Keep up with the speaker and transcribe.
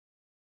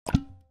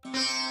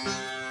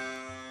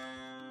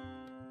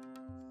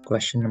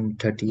Question number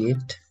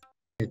 38.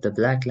 If the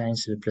black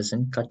lines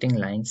represent cutting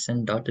lines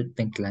and dotted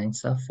pink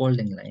lines are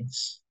folding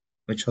lines,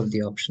 which of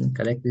the option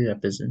correctly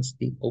represents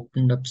the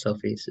opened up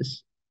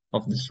surfaces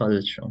of the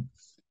solid shown?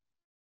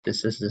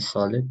 This is the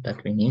solid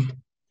that we need.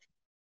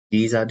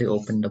 These are the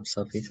opened up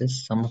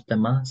surfaces. Some of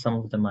them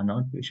are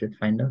not. We should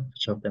find out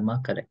which of them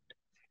are correct.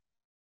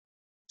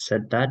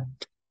 Said that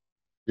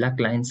black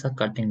lines are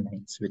cutting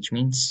lines, which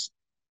means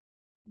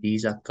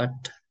these are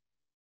cut.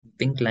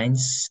 Pink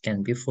lines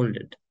can be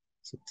folded.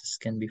 So this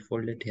can be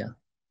folded here.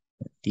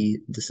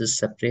 This is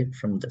separate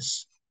from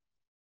this,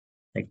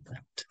 like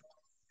that.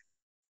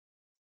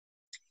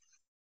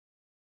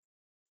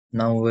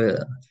 Now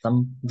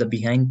the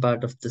behind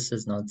part of this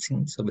is not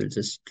seen, so we'll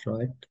just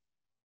draw it.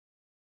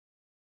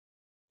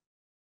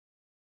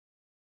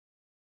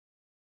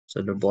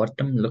 So the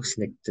bottom looks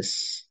like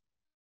this.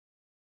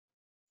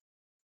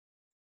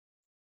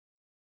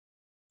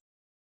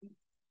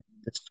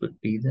 This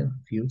would be the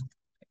view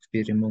if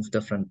we remove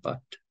the front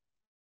part.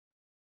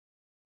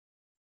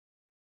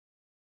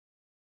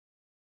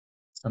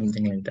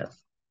 Something like that.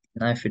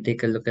 Now if you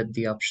take a look at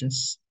the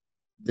options,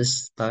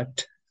 this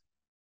part,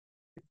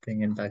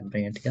 bring it back,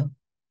 bring it here.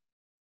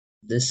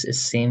 This is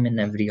same in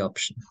every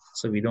option.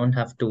 So we don't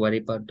have to worry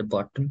about the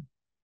bottom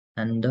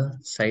and the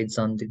sides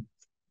on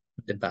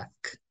the back.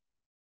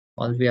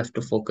 All we have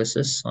to focus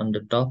is on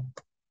the top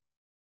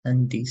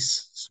and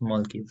these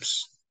small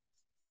cubes.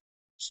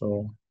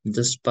 So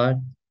this part,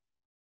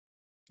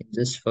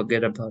 just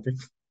forget about it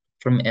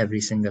from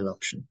every single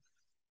option.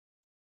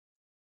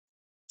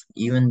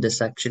 Even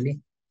this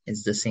actually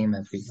is the same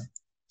everywhere.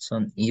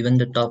 So even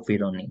the top we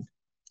don't need.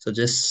 So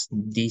just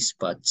these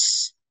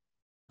parts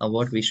are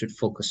what we should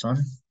focus on.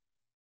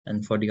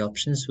 And for the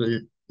options,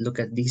 we'll look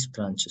at these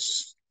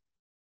branches.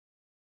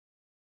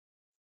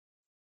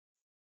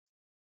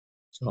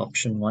 So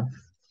option 1,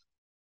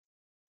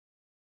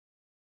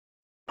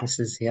 this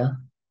is here,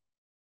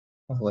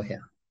 over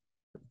here.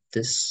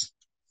 This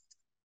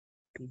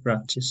 2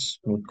 branches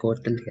would go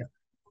till here.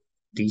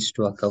 These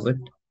 2 are covered.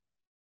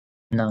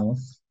 Now,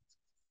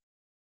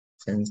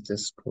 since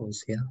this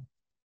goes here,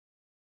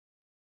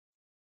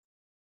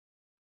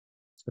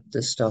 so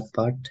this top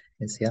part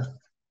is here.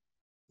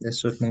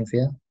 This would move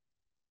here.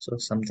 So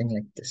something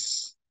like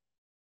this.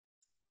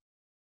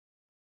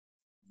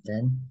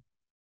 Then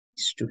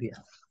these 2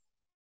 here.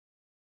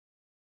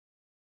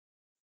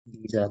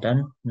 These are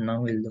done.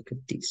 Now we'll look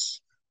at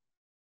these.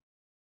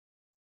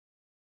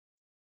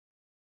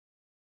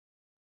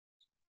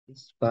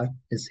 This part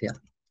is here.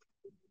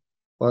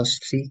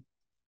 First 3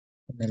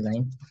 in a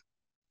line.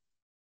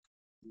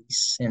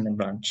 These in a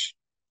branch.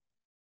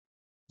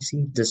 You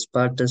see, this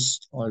part is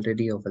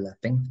already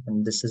overlapping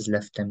and this is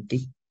left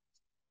empty.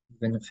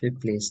 Even if we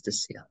place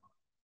this here.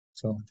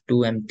 So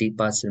 2 empty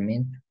parts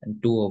remain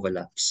and 2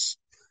 overlaps.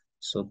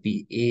 So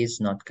B, A is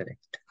not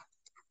correct.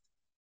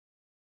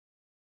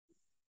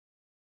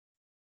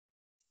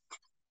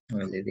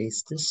 We'll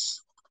erase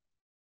this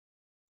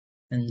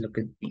and look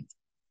at B.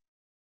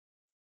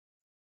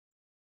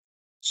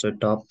 So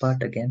top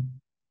part again,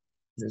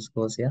 this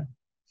goes here.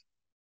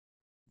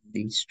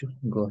 These 2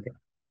 go here.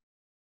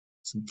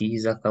 So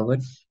these are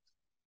covered.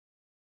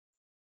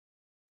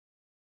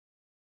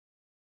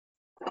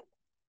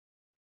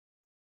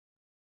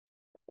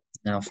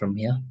 Now from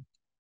here,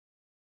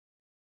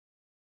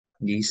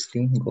 these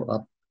 3 go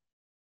up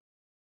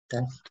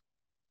that,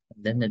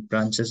 and then it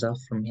branches off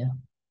from here.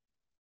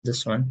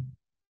 This one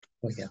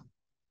over here.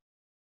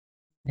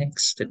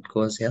 Next it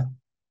goes here.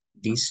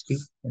 These 3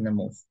 in a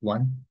move.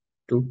 1,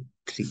 2,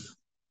 3.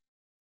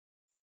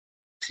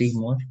 3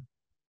 more,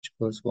 which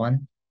goes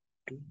 1,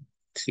 2,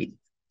 3.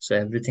 So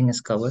everything is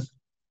covered.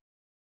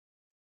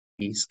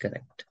 B is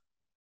correct.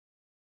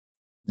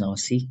 Now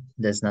see,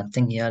 there's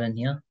nothing here and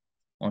here,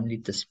 only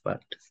this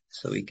part.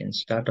 So we can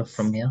start off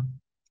from here.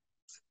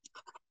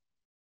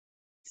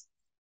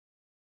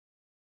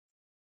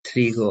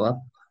 3 go up.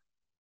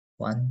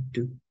 1,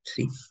 2,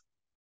 3.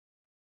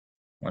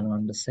 1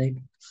 on the side.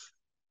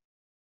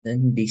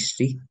 Then these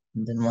 3,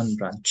 and then 1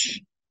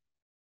 branch.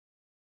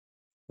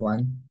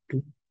 1,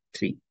 2,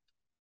 3.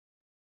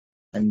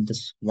 And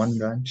this 1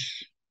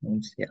 branch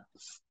moves here.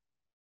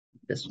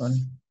 This one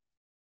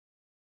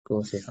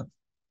goes here.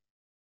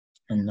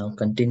 And now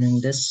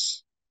continuing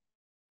this,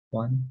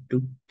 1,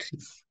 2, 3.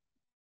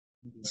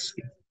 These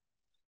 3.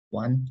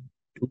 1,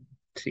 2,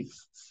 3.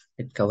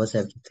 It covers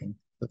everything.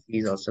 So C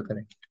is also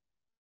correct.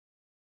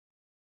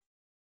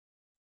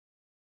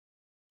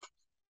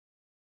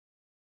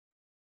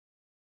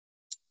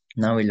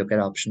 Now we look at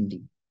option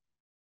D.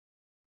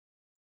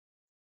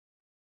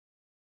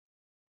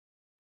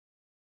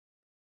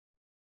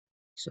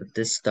 So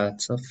this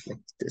starts off like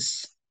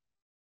this.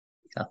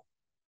 Yeah.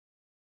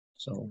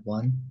 So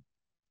 1,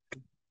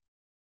 2,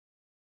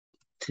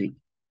 3.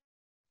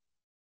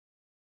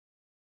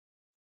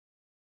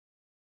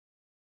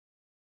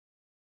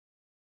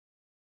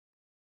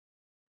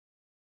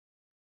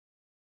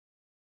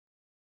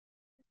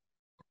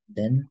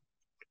 Then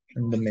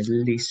in the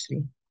middle, these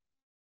 3.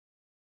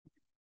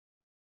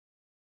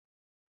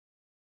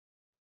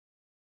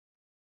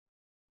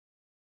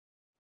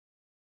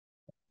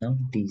 Now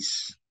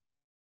these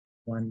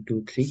 1,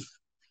 2, 3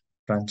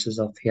 branches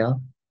of here,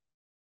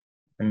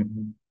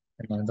 and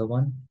another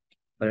one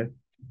where it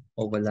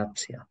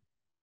overlaps here.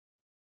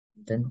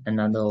 Then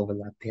another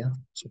overlap here.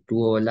 So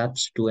 2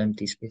 overlaps, 2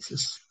 empty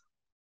spaces.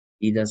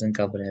 E doesn't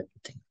cover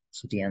everything.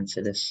 So the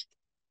answer is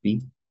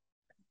B.